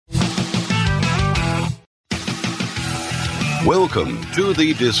Welcome to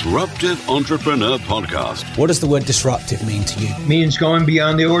the Disruptive Entrepreneur Podcast. What does the word disruptive mean to you? It means going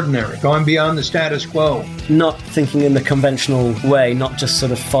beyond the ordinary, going beyond the status quo. Not thinking in the conventional way, not just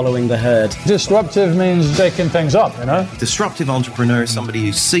sort of following the herd. Disruptive means shaking things up, you know? Disruptive entrepreneur is somebody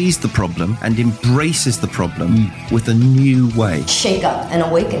who sees the problem and embraces the problem with a new way. Shake up and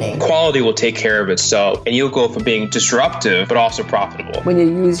awakening. Quality will take care of itself, and you'll go from being disruptive but also profitable. When you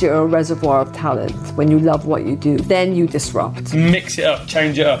use your reservoir of talent, when you love what you do, then you disrupt. Mix it up,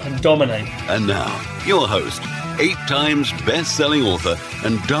 change it up, and dominate. And now, your host, 8 times best-selling author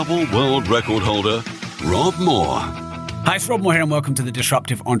and double world record holder, Rob Moore. Hi, it's Rob Moore here and welcome to the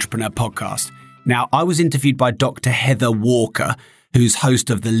Disruptive Entrepreneur Podcast. Now, I was interviewed by Dr. Heather Walker, who's host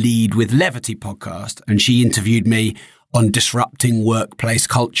of the Lead with Levity podcast, and she interviewed me on disrupting workplace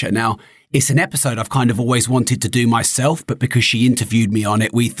culture. Now, it's an episode I've kind of always wanted to do myself, but because she interviewed me on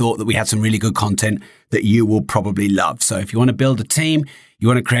it, we thought that we had some really good content that you will probably love. So if you want to build a team, you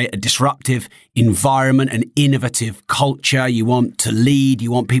want to create a disruptive environment, an innovative culture, you want to lead,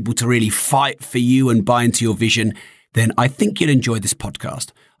 you want people to really fight for you and buy into your vision, then I think you'll enjoy this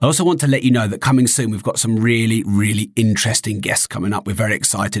podcast. I also want to let you know that coming soon, we've got some really, really interesting guests coming up. We're very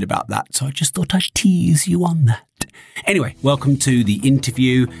excited about that. So I just thought I'd tease you on that. Anyway, welcome to the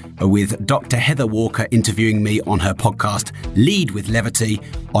interview with Dr. Heather Walker interviewing me on her podcast, Lead with Levity,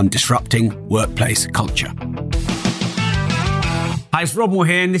 on disrupting workplace culture. Hi, it's Rob Moore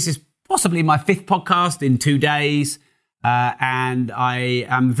here, and this is possibly my 5th podcast in 2 days. And I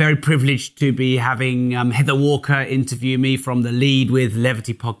am very privileged to be having Heather Walker interview me from the Lead with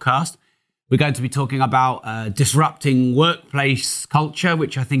Levity podcast. We're going to be talking about disrupting workplace culture,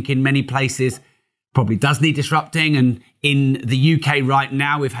 which I think in many places probably does need disrupting. And in the UK right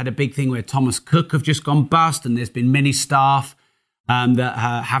now, we've had a big thing where Thomas Cook have just gone bust, and there's been many staff that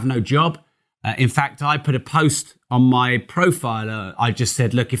have no job. In fact, I put a post on my profile. I just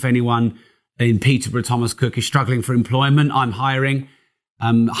said, look, if anyone in Peterborough, Thomas Cook is struggling for employment, I'm hiring.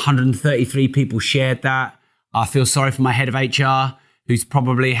 133 people shared that. I feel sorry for my head of HR, who's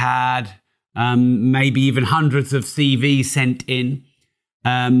probably had maybe even hundreds of CVs sent in.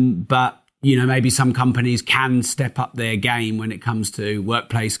 But, you know, maybe some companies can step up their game when it comes to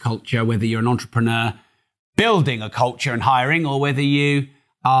workplace culture, whether you're an entrepreneur building a culture and hiring, or whether you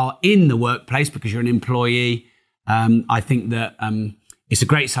are in the workplace because you're an employee. I think that it's a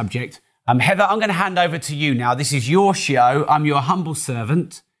great subject. Heather, I'm going to hand over to you now. This is your show. I'm your humble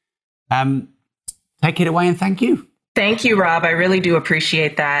servant. Take it away and thank you. Thank you, Rob. I really do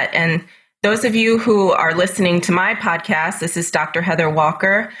appreciate that. And those of you who are listening to my podcast, this is Dr. Heather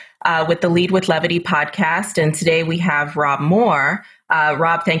Walker with the Lead with Levity podcast. And today we have Rob Moore.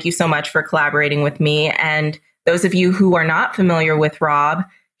 Rob, thank you so much for collaborating with me. And those of you who are not familiar with Rob,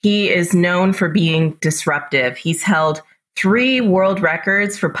 he is known for being disruptive. He's held 3 world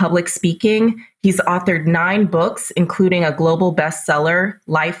records for public speaking. He's authored 9 books, including a global bestseller,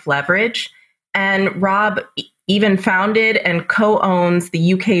 Life Leverage. And Rob even founded and co-owns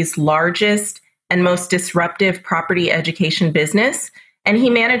the UK's largest and most disruptive property education business. And he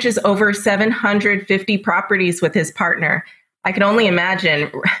manages over 750 properties with his partner. I can only imagine.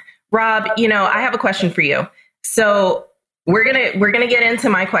 Rob, you know, I have a question for you. So we're gonna get into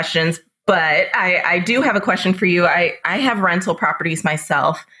my questions. But I do have a question for you. I have rental properties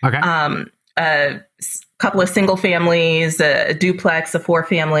myself. Okay. A couple of single families, a duplex, a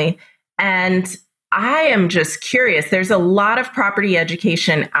 4-family. And I am just curious. There's a lot of property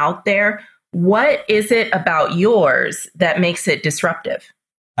education out there. What is it about yours that makes it disruptive?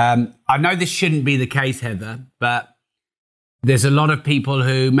 I know this shouldn't be the case, Heather, but there's a lot of people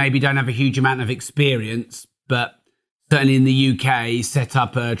who maybe don't have a huge amount of experience, but certainly in the UK, set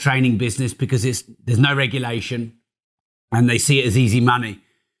up a training business because there's no regulation and they see it as easy money.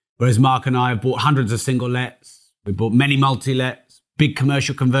 Whereas Mark and I have bought hundreds of single lets. We've bought many multi-lets, big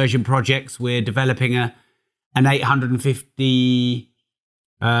commercial conversion projects. We're developing an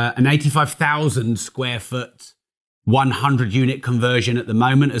 85,000 square foot, 100 unit conversion at the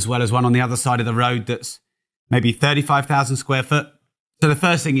moment, as well as one on the other side of the road that's maybe 35,000 square foot. So the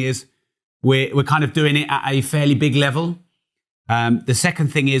first thing is, we're kind of doing it at a fairly big level. The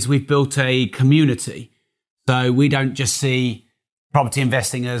second thing is we've built a community. So we don't just see property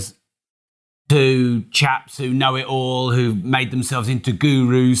investing as 2 chaps who know it all, who've made themselves into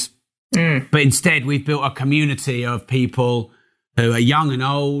gurus. But instead, we've built a community of people who are young and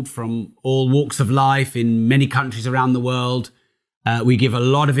old from all walks of life in many countries around the world. We give a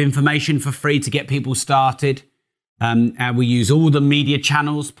lot of information for free to get people started. And we use all the media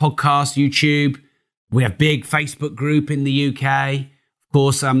channels, podcasts, YouTube. We have big Facebook group in the UK, of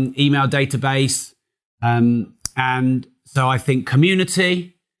course, email database. And So I think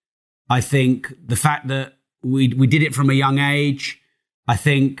community, I think the fact that we did it from a young age. I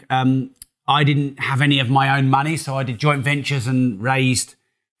think I didn't have any of my own money, so I did joint ventures and raised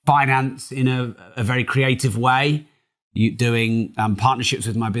finance in a very creative way, doing partnerships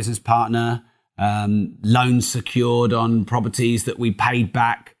with my business partner, loans secured on properties that we paid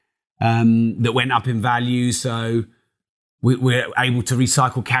back that went up in value. So we're able to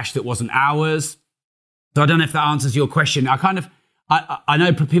recycle cash that wasn't ours. So I don't know if that answers your question. I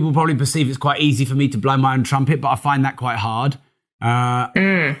know people probably perceive it's quite easy for me to blow my own trumpet, but I find that quite hard.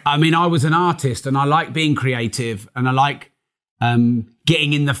 I mean, I was an artist and I like being creative and I like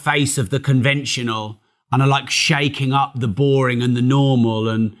getting in the face of the conventional and I like shaking up the boring and the normal.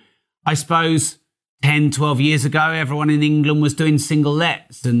 And I suppose 10, 12 years ago, everyone in England was doing single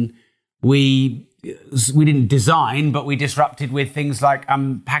lets and we didn't design, but we disrupted with things like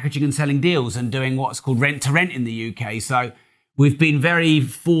packaging and selling deals and doing what's called rent to rent in the UK. So we've been very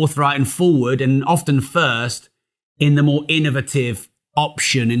forthright and forward and often first in the more innovative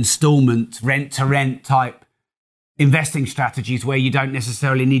option, installment, rent to rent type investing strategies where you don't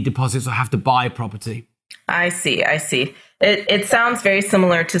necessarily need deposits or have to buy property. I see. It sounds very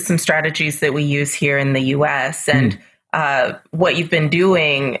similar to some strategies that we use here in the US. And what you've been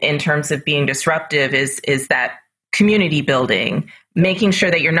doing in terms of being disruptive is that community building, making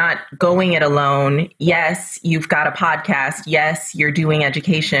sure that you're not going it alone. Yes, you've got a podcast. Yes, you're doing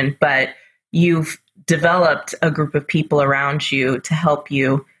education, but you've developed a group of people around you to help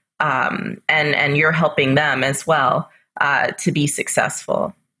you, and you're helping them as well to be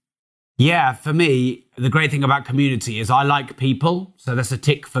successful. Yeah, for me, the great thing about community is I like people, so that's a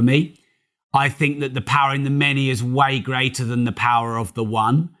tick for me. I think that the power in the many is way greater than the power of the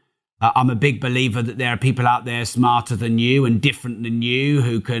one. I'm a big believer that there are people out there smarter than you and different than you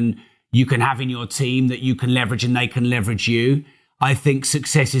who you can have in your team that you can leverage and they can leverage you. I think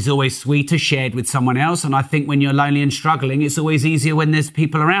success is always sweeter shared with someone else. And I think when you're lonely and struggling, it's always easier when there's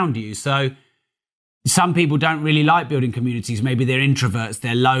people around you. So some people don't really like building communities. Maybe they're introverts,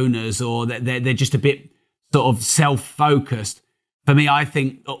 they're loners, or they're just a bit sort of self-focused. For me, I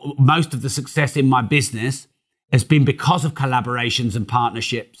think most of the success in my business has been because of collaborations and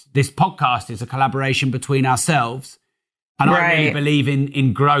partnerships. This podcast is a collaboration between ourselves. And I really believe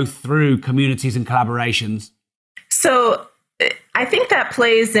in growth through communities and collaborations. So I think that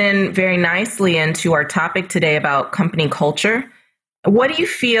plays in very nicely into our topic today about company culture. What do you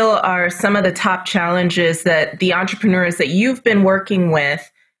feel are some of the top challenges that the entrepreneurs that you've been working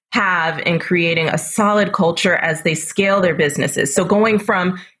with have in creating a solid culture as they scale their businesses? So going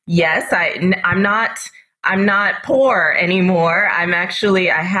from, yes, I'm not poor anymore. I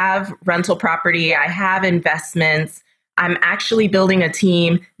have rental property. I have investments. I'm actually building a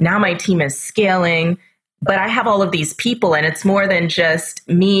team. Now my team is scaling, but I have all of these people and it's more than just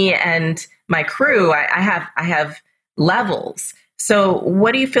me and my crew. I have levels. So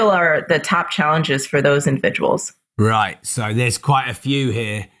what do you feel are the top challenges for those individuals? Right. So there's quite a few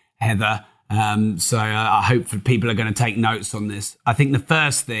here, Heather. So I hope that people are going to take notes on this. I think the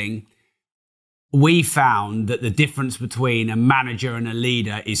first thing, we found that the difference between a manager and a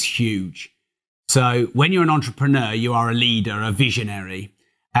leader is huge. So when you're an entrepreneur, you are a leader, a visionary.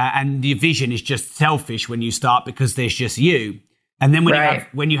 And your vision is just selfish when you start because there's just you. And then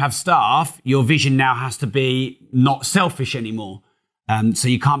when you have staff, your vision now has to be not selfish anymore. So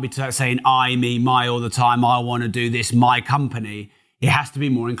you can't be saying I, me, my all the time. I want to do this, my company. It has to be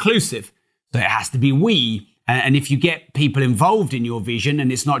more inclusive. So it has to be we. And if you get people involved in your vision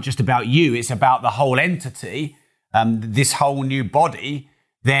and it's not just about you, it's about the whole entity, this whole new body,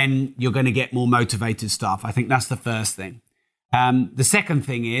 then you're going to get more motivated staff. I think that's the first thing. The second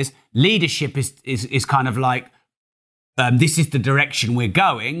thing is leadership is kind of like, this is the direction we're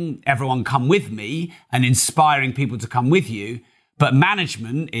going. Everyone come with me, and inspiring people to come with you. But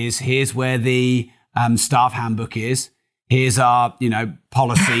management is, here's where the staff handbook is. Here's our,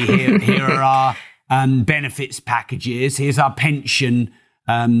 policy. Here are our benefits packages. Here's our pension,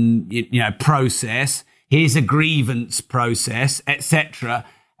 process. Here's a grievance process, etc.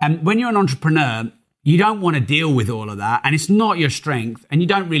 And when you're an entrepreneur, you don't want to deal with all of that. And it's not your strength. And you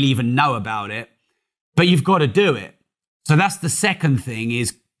don't really even know about it. But you've got to do it. So that's the second thing,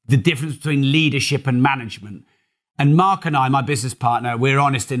 is the difference between leadership and management. And Mark and I, my business partner, we're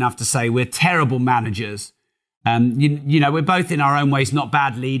honest enough to say we're terrible managers. We're both in our own ways not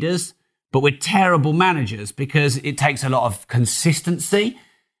bad leaders, but we're terrible managers because it takes a lot of consistency.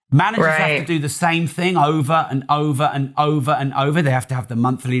 Managers have to do the same thing over and over and over and over. They have to have the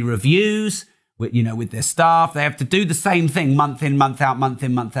monthly reviews with their staff. They have to do the same thing month in, month out, month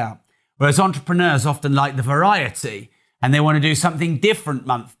in, month out. Whereas entrepreneurs often like the variety. and they want to do something different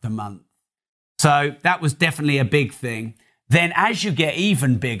month to month. So that was definitely a big thing. Then as you get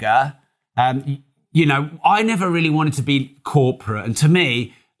even bigger, I never really wanted to be corporate. And to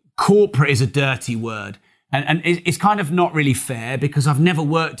me, corporate is a dirty word. And it's kind of not really fair because I've never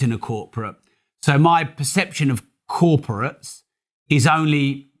worked in a corporate. So my perception of corporates is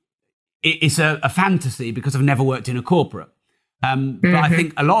it's a fantasy because I've never worked in a corporate. But I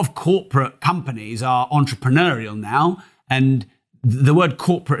think a lot of corporate companies are entrepreneurial now, and the word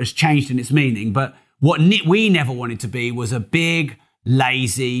corporate has changed in its meaning. But what we never wanted to be was a big,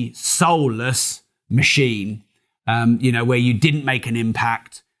 lazy, soulless machine, where you didn't make an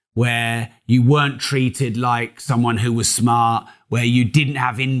impact, where you weren't treated like someone who was smart, where you didn't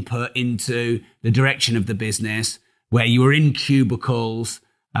have input into the direction of the business, where you were in cubicles,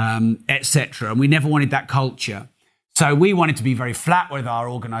 etc. And we never wanted that culture. So we wanted to be very flat with our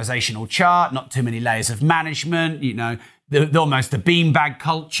organisational chart, not too many layers of management, almost a beanbag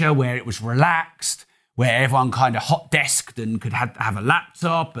culture where it was relaxed, where everyone kind of hot desked and could have a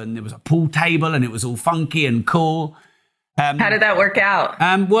laptop, and there was a pool table and it was all funky and cool. How did that work out?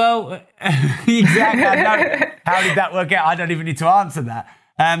 Well, exactly. How did that work out? I don't even need to answer that.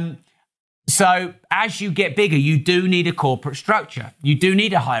 So as you get bigger, you do need a corporate structure. You do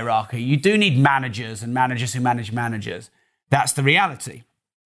need a hierarchy. You do need managers and managers who manage managers. That's the reality.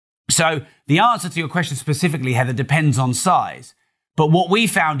 So the answer to your question specifically, Heather, depends on size. But what we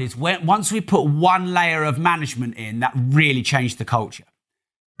found is once we put one layer of management in, that really changed the culture.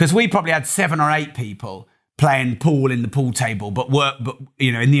 Because we probably had 7 or 8 people playing pool in the pool table, but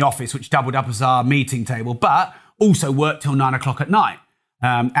in the office, which doubled up as our meeting table, but also worked till 9 o'clock at night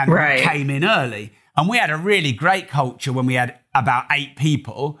and came in early. And we had a really great culture when we had about 8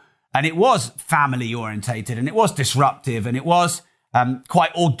 people, and it was family orientated, and it was disruptive, and it was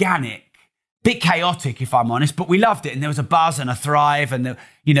quite organic, bit chaotic, if I'm honest, but we loved it. And there was a buzz and a thrive, and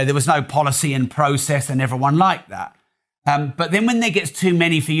there was no policy and process, and everyone liked that. But then when there gets too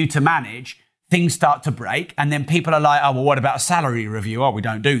many for you to manage, things start to break, and then people are like, oh, well, what about a salary review? Oh, we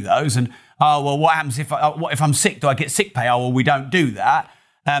don't do those. And, oh, well, what happens if I'm sick? Do I get sick pay? Oh, well, we don't do that.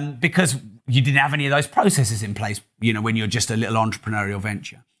 Because you didn't have any of those processes in place, when you're just a little entrepreneurial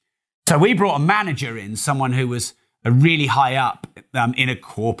venture. So we brought a manager in, someone who was really high up in a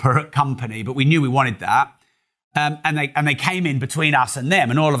corporate company, but we knew we wanted that. And they came in between us and them.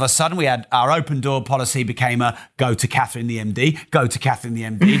 And all of a sudden we had our open door policy became a go to Catherine the MD, go to Catherine the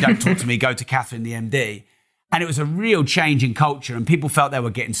MD, don't talk to me, go to Catherine the MD. And it was a real change in culture, and people felt they were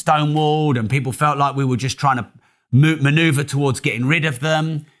getting stonewalled, and people felt like we were just trying to maneuver towards getting rid of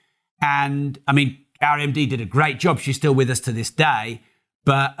them. And I mean, our MD did a great job. She's still with us to this day,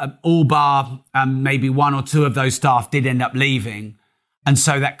 but all bar maybe 1 or 2 of those staff did end up leaving. And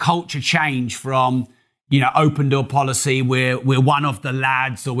so that culture changed from, open door policy, we're one of the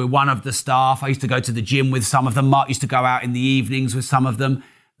lads or we're one of the staff. I used to go to the gym with some of them. Mark used to go out in the evenings with some of them.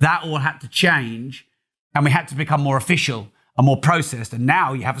 That all had to change, and we had to become more official and more processed. And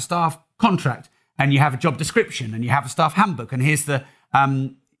now you have a staff contract, and you have a job description, and you have a staff handbook, and here's the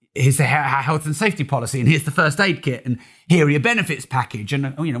health and safety policy, and here's the first aid kit, and here are your benefits package.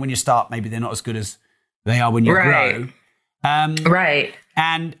 And when you start, maybe they're not as good as they are when you grow. Right.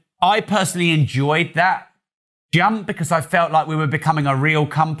 And I personally enjoyed that jump because I felt like we were becoming a real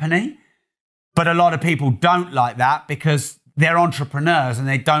company. But a lot of people don't like that because they're entrepreneurs and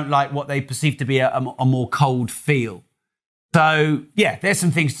they don't like what they perceive to be a more cold feel. So, yeah, there's some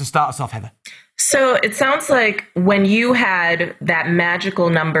things to start us off, Heather. So it sounds like when you had that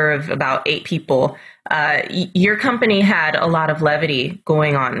magical number of about 8 people, your company had a lot of levity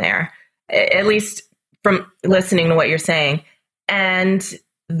going on there, at least from listening to what you're saying. And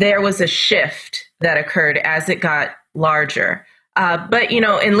there was a shift that occurred as it got larger. But,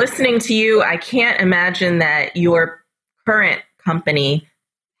 in listening to you, I can't imagine that your current company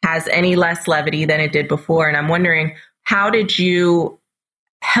has any less levity than it did before. And I'm wondering, how did you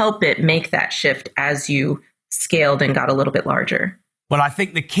help it make that shift as you scaled and got a little bit larger? Well, I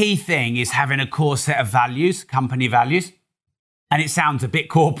think the key thing is having a core set of values, company values. And it sounds a bit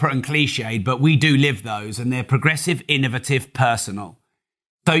corporate and cliched, but we do live those, and they're progressive, innovative, personal.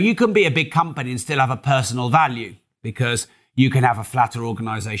 So you can be a big company and still have a personal value because you can have a flatter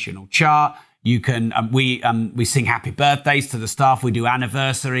organizational chart. You can, we sing happy birthdays to the staff. We do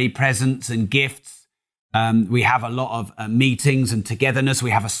anniversary presents and gifts. We have a lot of meetings and togetherness. We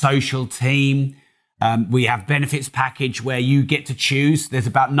have a social team. We have benefits package where you get to choose. There's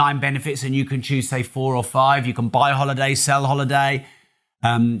about 9 benefits and you can choose, say, 4 or 5. You can buy holiday, sell holiday.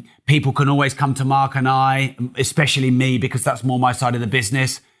 People can always come to Mark and I, especially me, because that's more my side of the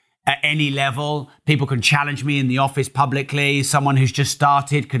business. at any level. People can challenge me in the office publicly. Someone who's just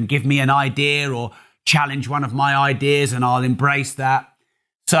started can give me an idea or challenge one of my ideas, and I'll embrace that.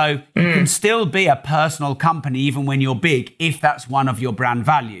 So you can still be a personal company even when you're big, if that's one of your brand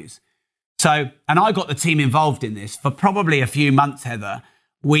values. So, and I got the team involved in this for probably a few months, Heather.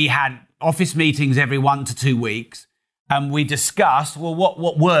 We had office meetings every 1 to 2 weeks, and we discussed, well,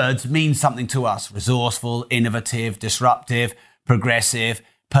 what words mean something to us? Resourceful, innovative, disruptive, progressive,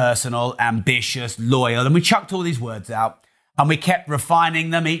 personal, ambitious, loyal. And we chucked all these words out, and we kept refining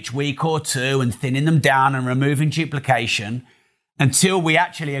them each week or two and thinning them down and removing duplication until we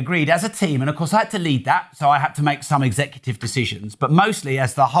actually agreed as a team. And of course, I had to lead that, so I had to make some executive decisions, but mostly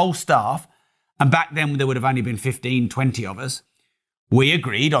as the whole staff, and back then there would have only been 15, 20 of us, we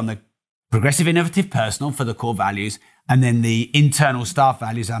agreed on the progressive, innovative, personal for the core values, and then the internal staff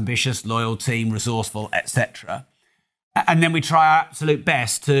values, ambitious, loyal, team, resourceful, etc. And then we try our absolute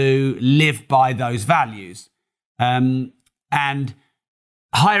best to live by those values. And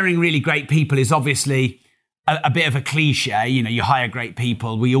hiring really great people is obviously a bit of a cliche. You know, you hire great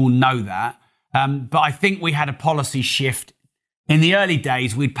people. We all know that. But I think we had a policy shift. In the early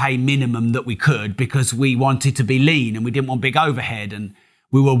days, we'd pay minimum that we could because we wanted to be lean and we didn't want big overhead and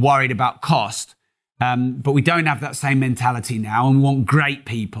we were worried about cost. But we don't have that same mentality now, and we want great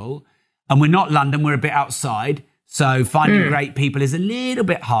people. And we're not London, we're a bit outside. So finding great people is a little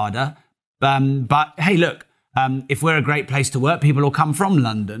bit harder. But hey, look, if we're a great place to work, people will come from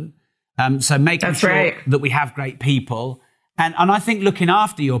London. So making sure that we have great people. And I think looking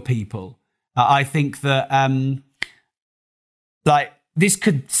after your people, I think that like this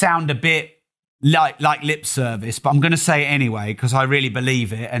could sound a bit like lip service, but I'm going to say it anyway because I really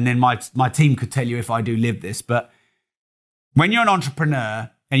believe it. And then my team could tell you if I do live this. But when you're an entrepreneur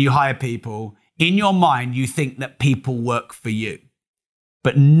and you hire people, in your mind, you think that people work for you.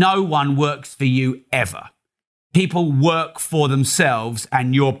 But no one works for you ever. People work for themselves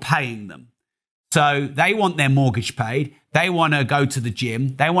and you're paying them. So they want their mortgage paid. They want to go to the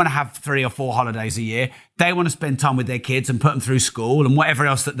gym. They want to have 3 or 4 holidays a year. They want to spend time with their kids and put them through school and whatever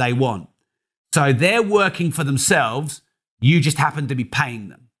else that they want. So they're working for themselves. You just happen to be paying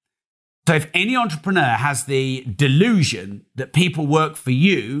them. So if any entrepreneur has the delusion that people work for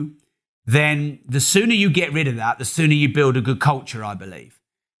you, then the sooner you get rid of that, the sooner you build a good culture, I believe.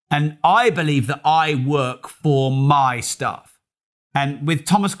 And I believe that I work for my staff. And with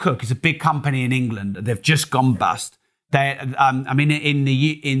Thomas Cook, it's a big company in England. They've just gone bust. In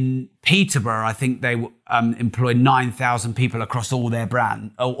Peterborough, I think they employed 9,000 people across all their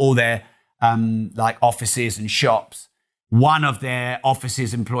like offices and shops. One of their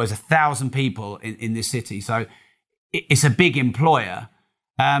offices employs 1,000 people in this city. So it's a big employer.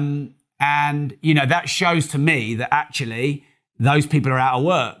 And, you know, that shows to me that actually those people are out of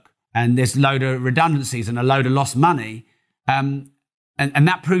work and there's a load of redundancies and a load of lost money. And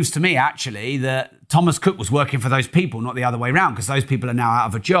that proves to me, actually, that Thomas Cook was working for those people, not the other way around, because those people are now out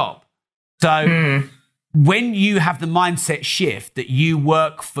of a job. So when you have the mindset shift that you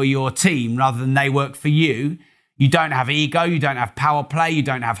work for your team rather than they work for you, you don't have ego, you don't have power play, you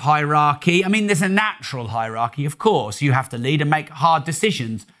don't have hierarchy. I mean, there's a natural hierarchy, of course. You have to lead and make hard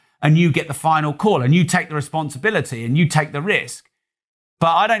decisions, and you get the final call, and you take the responsibility, and you take the risk.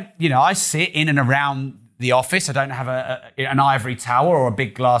 But I don't, I sit in and around the office. I don't have an ivory tower or a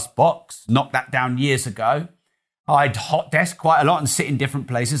big glass box. Knocked that down years ago. I'd hot desk quite a lot and sit in different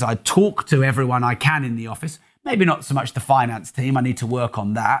places. I talk to everyone I can in the office. Maybe not so much the finance team. I need to work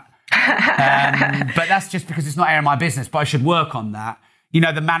on that. But that's just because it's not area of my business, but I should work on that.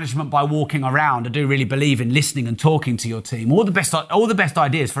 The management by walking around. I do really believe in listening and talking to your team. All the best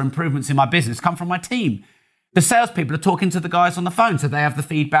ideas for improvements in my business come from my team. The salespeople are talking to the guys on the phone, so they have the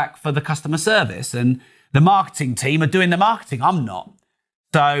feedback for the customer service. And the marketing team are doing the marketing. I'm not.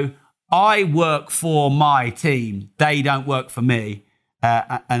 So I work for my team. They don't work for me.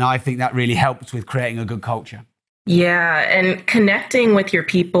 And I think that really helps with creating a good culture. Yeah. And connecting with your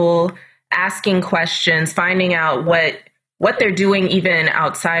people, asking questions, finding out what they're doing even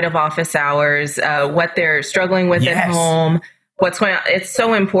outside of office hours, what they're struggling with at home, what's going on. It's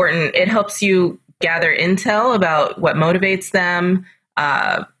so important. It helps you gather intel about what motivates them,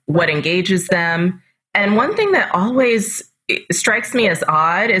 what engages them. And one thing that always strikes me as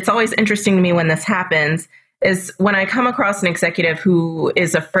odd, it's always interesting to me when this happens, is when I come across an executive who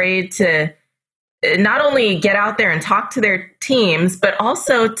is afraid to not only get out there and talk to their teams, but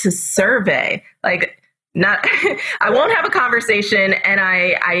also to survey. I won't have a conversation, and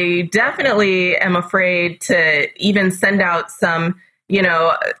I definitely am afraid to even send out some,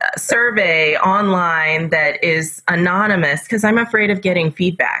 survey online that is anonymous because I'm afraid of getting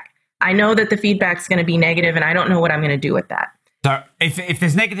feedback. I know that the feedback's going to be negative and I don't know what I'm going to do with that. So if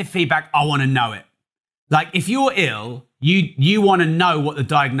there's negative feedback, I want to know it. Like if you're ill, you want to know what the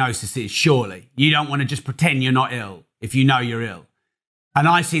diagnosis is, surely. You don't want to just pretend you're not ill if you know you're ill. And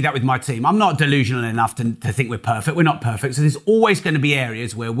I see that with my team. I'm not delusional enough to think we're perfect. We're not perfect. So there's always going to be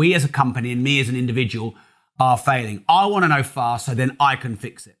areas where we as a company and me as an individual are failing. I want to know fast so then I can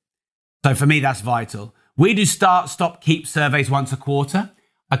fix it. So for me, that's vital. We do start, stop, keep surveys once a quarter.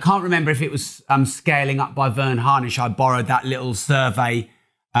 I can't remember if it was Scaling Up by Vern Harnish. I borrowed that little survey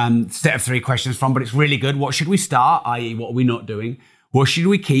set of 3 questions from, but it's really good. What should we start, i.e. what are we not doing? What should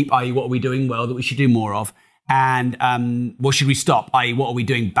we keep, i.e. what are we doing well that we should do more of? And what should we stop, i.e. what are we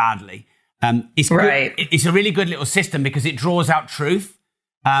doing badly? It's right. It's a really good little system because it draws out truth.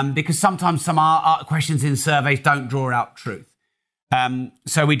 Because sometimes some questions in surveys don't draw out truth.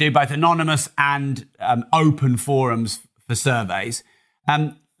 So we do both anonymous and open forums for surveys.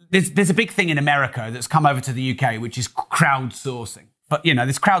 There's a big thing in America that's come over to the UK, which is crowdsourcing. But, you know,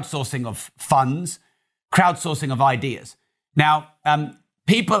 there's crowdsourcing of funds, crowdsourcing of ideas. Now,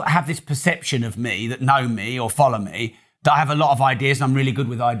 people have this perception of me that know me or follow me, that I have a lot of ideas and I'm really good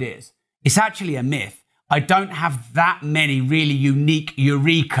with ideas. It's actually a myth. I don't have that many really unique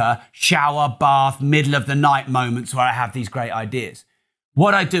eureka, shower, bath, middle of the night moments where I have these great ideas.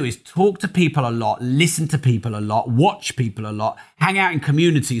 What I do is talk to people a lot, listen to people a lot, watch people a lot, hang out in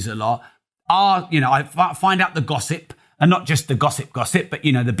communities a lot. I find out the gossip, and not just the gossip, but,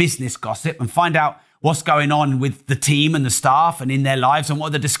 you know, the business gossip, and find out what's going on with the team and the staff and in their lives and what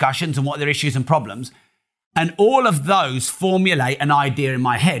are the discussions and what are their issues and problems. And all of those formulate an idea in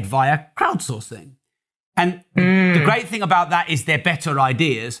my head via crowdsourcing. And the great thing about that is they're better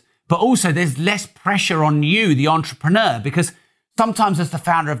ideas, but also there's less pressure on you, the entrepreneur, because sometimes as the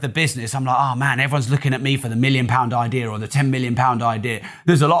founder of the business, I'm like, oh man, everyone's looking at me for the £1 million idea or the £10 million idea.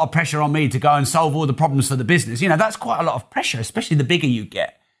 There's a lot of pressure on me to go and solve all the problems for the business. You know, that's quite a lot of pressure, especially the bigger you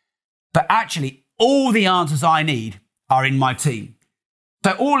get. But actually, all the answers I need are in my team.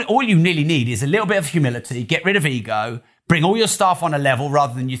 So all you really need is a little bit of humility, get rid of ego, bring all your staff on a level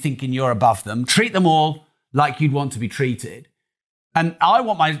rather than you thinking you're above them, treat them all like you'd want to be treated. And I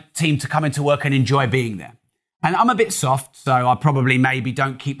want my team to come into work and enjoy being there. And I'm a bit soft, so I probably maybe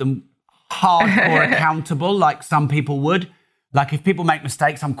don't keep them hardcore accountable like some people would. Like if people make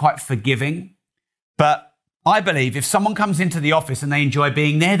mistakes, I'm quite forgiving. But I believe if someone comes into the office and they enjoy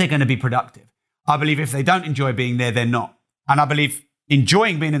being there, they're going to be productive. I believe if they don't enjoy being there, they're not. And I believe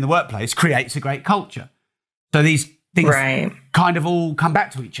enjoying being in the workplace creates a great culture. So these things kind of all come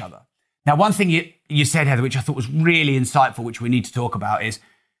back to each other. Now, one thing you said, Heather, which I thought was really insightful, which we need to talk about, is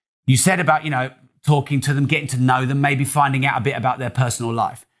you said about, you know, talking to them, getting to know them, maybe finding out a bit about their personal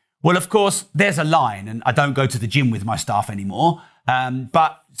life. Well, of course, there's a line, and I don't go to the gym with my staff anymore.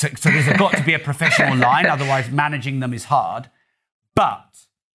 But so there's got to be a professional line, otherwise managing them is hard. But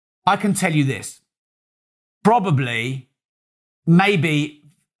I can tell you this, probably maybe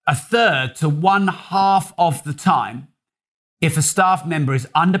a third to 1/2 of the time, if a staff member is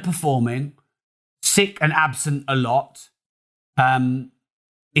underperforming, sick and absent a lot,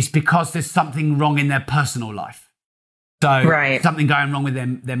 it's because there's something wrong in their personal life. So something going wrong with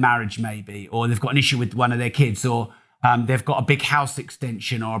their marriage maybe, or they've got an issue with one of their kids, or they've got a big house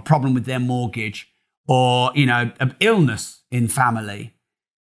extension, or a problem with their mortgage, or, you know, an illness in family.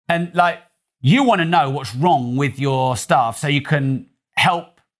 And like, you want to know what's wrong with your staff so you can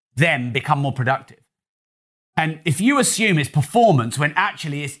help them become more productive. And if you assume it's performance when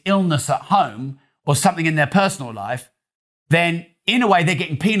actually it's illness at home or something in their personal life, then in a way they're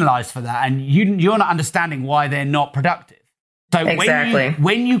getting penalized for that, and you're not understanding why they're not productive. So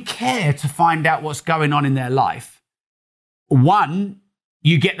when you care to find out what's going on in their life, 1,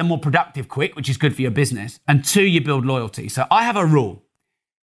 you get them more productive quick, which is good for your business, and 2, you build loyalty. So I have a rule.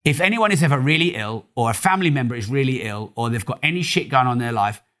 If anyone is ever really ill, or a family member is really ill, or they've got any shit going on in their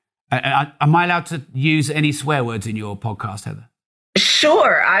life, am I allowed to use any swear words in your podcast, Heather?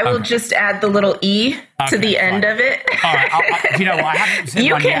 Sure. I will just add the little E to the end of it. All right. You know what? I haven't said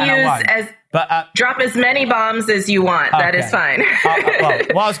you one can yet, use drop as many bombs as you want. Okay. That is fine. Well,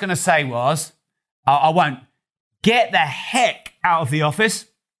 what I was going to say was, I won't. Get the heck out of the office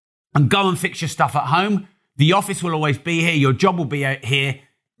and go and fix your stuff at home. The office will always be here. Your job will be here.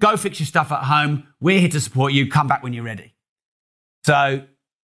 Go fix your stuff at home. We're here to support you. Come back when you're ready. So,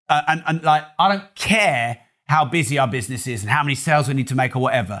 and like, I don't care how busy our business is and how many sales we need to make or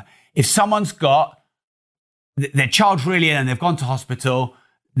whatever. If someone's got their child's really ill and they've gone to hospital,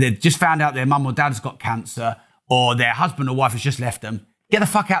 they've just found out their mum or dad's got cancer, or their husband or wife has just left them, get the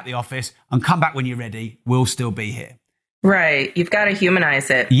fuck out of the office and come back when you're ready. We'll still be here. Right. You've got to humanize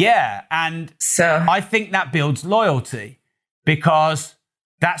it. Yeah. And so I think that builds loyalty because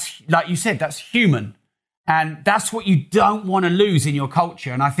that's, like you said, that's human. And that's what you don't want to lose in your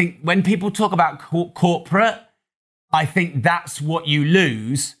culture. And I think when people talk about corporate, I think that's what you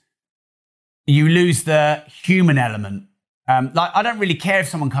lose. You lose the human element. Like, I don't really care if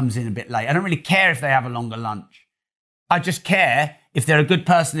someone comes in a bit late. I don't really care if they have a longer lunch. I just care if they're a good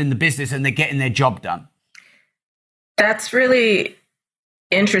person in the business and they're getting their job done. That's really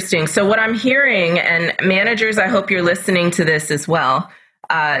interesting. So what I'm hearing, and managers, I hope you're listening to this as well.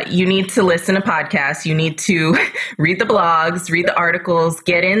 You need to listen to podcasts. You need to read the blogs, read the articles,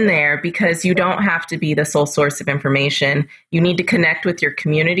 get in there, because you don't have to be the sole source of information. You need to connect with your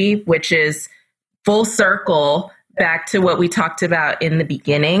community, which is full circle back to what we talked about in the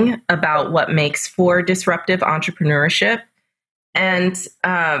beginning about what makes for disruptive entrepreneurship. And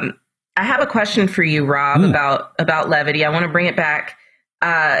I have a question for you, Rob, about Levity. I want to bring it back.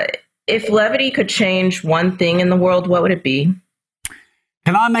 If Levity could change one thing in the world, what would it be?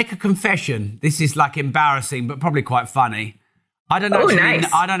 Can I make a confession? This is like embarrassing, but probably quite funny. I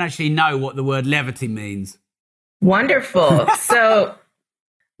don't actually know what the word levity means. Wonderful. So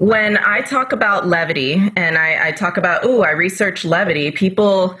when I talk about levity and I talk about, I research levity,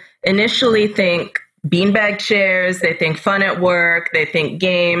 people initially think beanbag chairs, they think fun at work, they think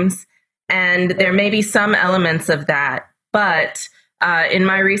games, and there may be some elements of that. But in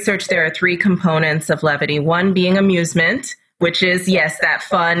my research, there are 3 components of levity. One being amusement, which is, yes, that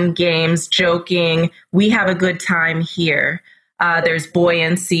fun, games, joking. We have a good time here. There's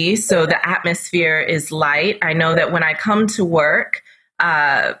buoyancy, so the atmosphere is light. I know that when I come to work,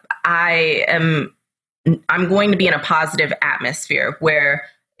 I'm going to be in a positive atmosphere where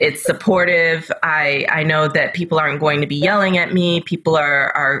it's supportive. I know that people aren't going to be yelling at me. People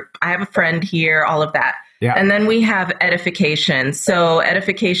I have a friend here, all of that. Yeah. And then we have edification. So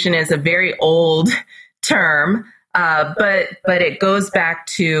edification is a very old term. But it goes back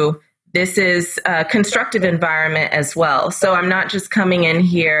to, this is a constructive environment as well. So I'm not just coming in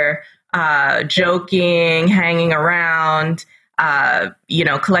here, joking, hanging around,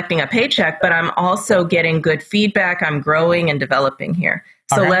 collecting a paycheck, but I'm also getting good feedback. I'm growing and developing here.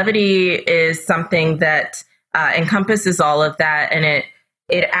 So Levity is something that encompasses all of that. And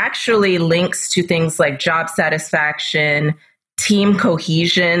it actually links to things like job satisfaction, team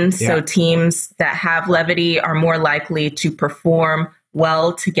cohesion. So teams that have levity are more likely to perform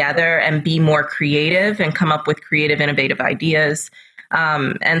well together and be more creative and come up with creative, innovative ideas,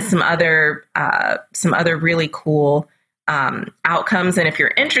 and some other really cool outcomes. And if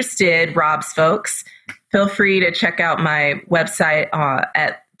you're interested, Rob's folks, feel free to check out my website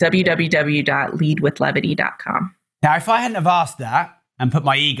at www.leadwithlevity.com. Now, if I hadn't have asked that and put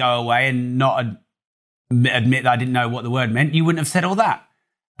my ego away and not admit that I didn't know what the word meant, you wouldn't have said all that.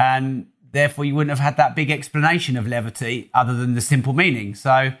 And therefore, you wouldn't have had that big explanation of levity other than the simple meaning.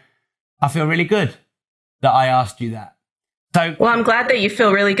 So I feel really good that I asked you that. So, well, I'm glad that you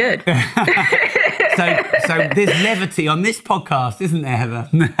feel really good. So there's levity on this podcast, isn't there, Heather?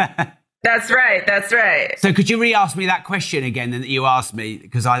 That's right. That's right. So could you re-ask me that question again that you asked me?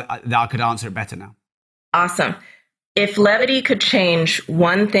 Because I could answer it better now. Awesome. If levity could change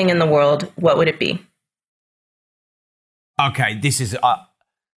one thing in the world, what would it be? Okay, this is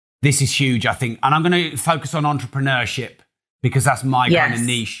huge, I think. And I'm going to focus on entrepreneurship because that's my kind of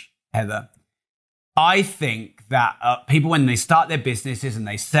niche, Heather. I think that people, when they start their businesses and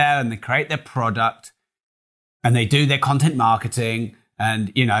they sell and they create their product and they do their content marketing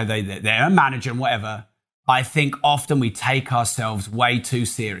and, they're a manager and whatever, I think often we take ourselves way too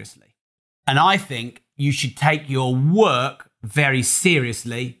seriously. And I think you should take your work very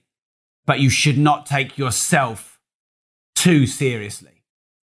seriously, but you should not take yourself too seriously.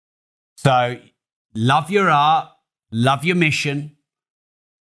 So love your art, love your mission,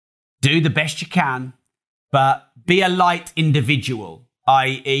 do the best you can, but be a light individual,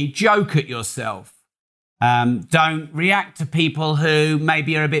 i.e. joke at yourself. Don't react to people who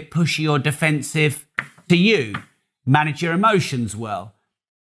maybe are a bit pushy or defensive to you. Manage your emotions well.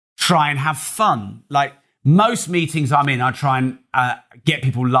 Try and have fun. Like most meetings I'm in, I try and get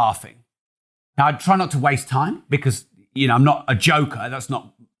people laughing. Now, I try not to waste time because I'm not a joker. That's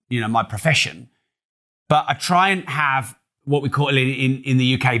not, my profession. But I try and have what we call in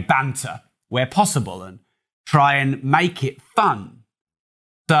the UK banter where possible and try and make it fun.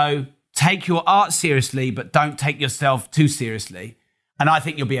 So take your art seriously, but don't take yourself too seriously. And I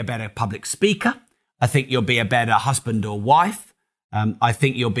think you'll be a better public speaker. I think you'll be a better husband or wife. I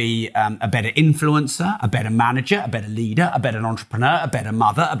think you'll be a better influencer, a better manager, a better leader, a better entrepreneur, a better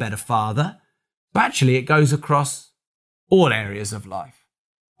mother, a better father. But actually, it goes across all areas of life.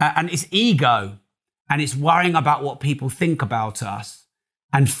 And it's ego, and it's worrying about what people think about us,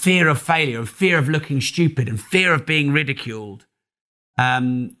 and fear of failure, and fear of looking stupid, and fear of being ridiculed,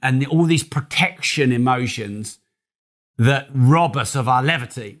 and all these protection emotions that rob us of our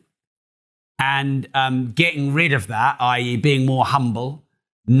levity. And getting rid of that, i.e. being more humble,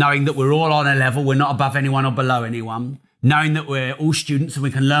 knowing that we're all on a level, we're not above anyone or below anyone, knowing that we're all students and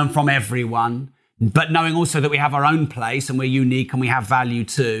we can learn from everyone, but knowing also that we have our own place and we're unique and we have value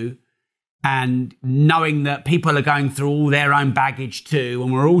too, and knowing that people are going through all their own baggage too,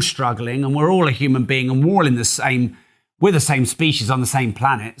 and we're all struggling, and we're all a human being, and we're all we're the same species on the same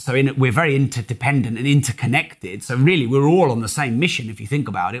planet, so we're very interdependent and interconnected, so really we're all on the same mission if you think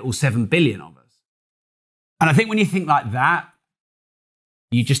about it, all 7 billion of us. And I think when you think like that,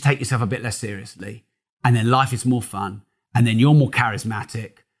 you just take yourself a bit less seriously, and then life is more fun, and then you're more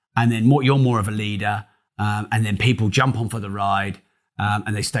charismatic, and then you're more of a leader, and then people jump on for the ride,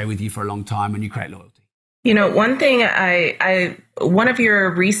 and they stay with you for a long time, and you create loyalty. You know, one thing one of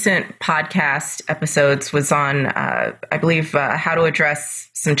your recent podcast episodes was on, I believe, how to address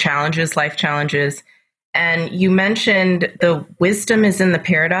some challenges, life challenges. And you mentioned the wisdom is in the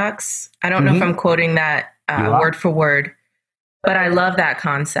paradox. I don't know if I'm quoting that word for word, but I love that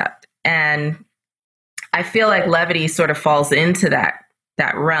concept. And I feel like levity sort of falls into that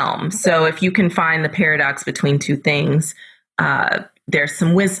realm. So if you can find the paradox between two things, there's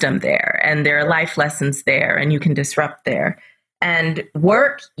some wisdom there, and there are life lessons there, and you can disrupt there. And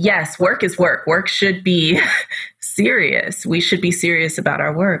work, yes, work is work. Work should be serious. We should be serious about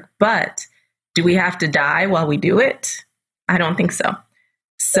our work. But do we have to die while we do it? I don't think so.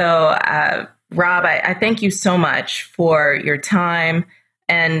 So, Rob, I thank you so much for your time,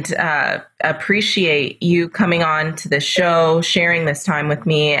 and appreciate you coming on to the show, sharing this time with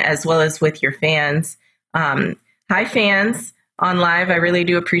me, as well as with your fans. Hi, fans on live. I really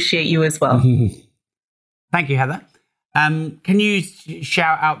do appreciate you as well. Thank you, Heather. Can you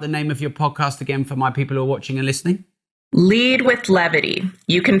shout out the name of your podcast again for my people who are watching and listening? Lead with Levity.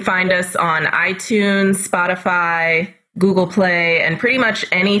 You can find us on iTunes, Spotify, Google Play, and pretty much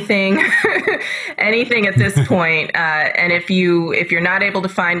anything at this point. And if you're not able to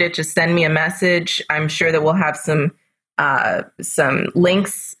find it, just send me a message. I'm sure that we'll have some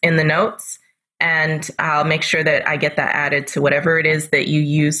links in the notes, and I'll make sure that I get that added to whatever it is that you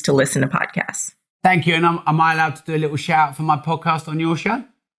use to listen to podcasts. Thank you. And am I allowed to do a little shout out for my podcast on your show?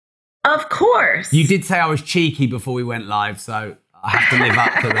 Of course. You did say I was cheeky before we went live, so I have to live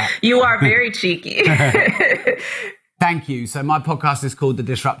up to that. You are very cheeky. Thank you. So my podcast is called The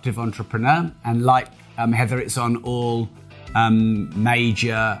Disruptive Entrepreneur. And like Heather, it's on all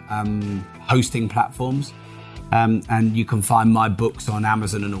major hosting platforms. And you can find my books on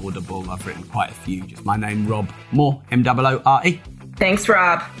Amazon and Audible. I've written quite a few. Just my name, Rob Moore, Moore. Thanks,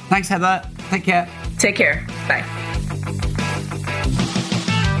 Rob. Thanks, Heather. Take care. Take care. Bye.